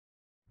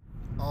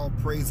All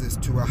praises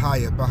to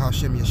Ahaya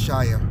Bahashem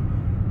Yeshaya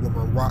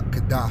Wabarak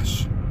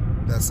Kadash.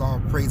 That's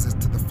all praises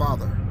to the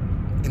Father,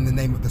 in the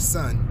name of the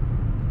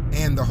Son,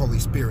 and the Holy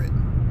Spirit.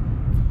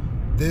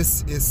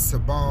 This is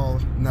Sabal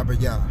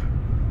Nabayah.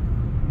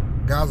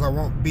 Guys, I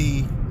won't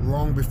be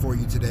long before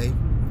you today.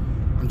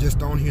 I'm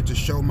just on here to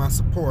show my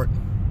support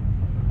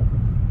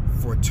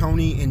for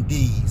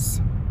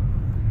Tony&Dees.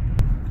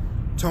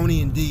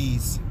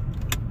 Tony&Dees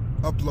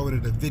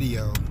uploaded a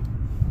video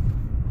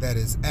that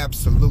is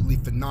absolutely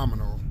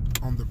phenomenal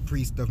on the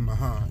priest of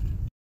Mahan.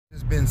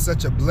 It's been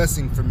such a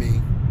blessing for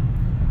me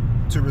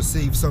to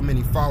receive so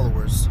many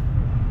followers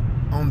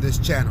on this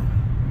channel.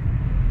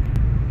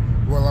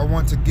 Well, I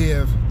want to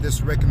give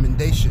this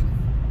recommendation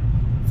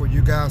for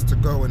you guys to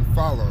go and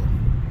follow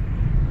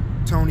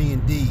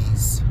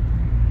Tony&Dees,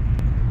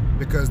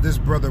 because this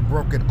brother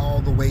broke it all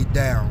the way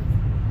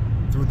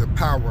down through the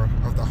power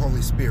of the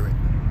Holy Spirit.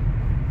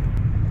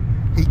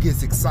 He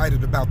gets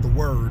excited about the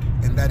word,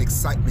 and that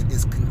excitement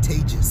is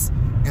contagious,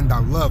 and I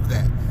love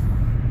that.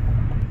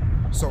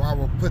 So I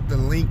will put the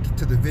link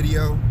to the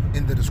video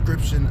in the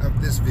description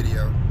of this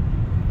video,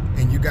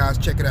 and you guys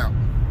check it out.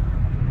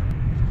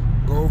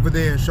 Go over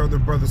there and show the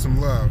brother some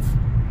love.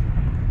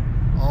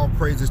 All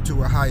praises to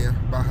Ahaya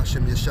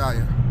Bahashem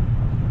Yeshaya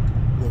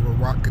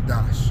Wabarak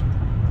Kadash.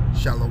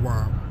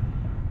 Shalom.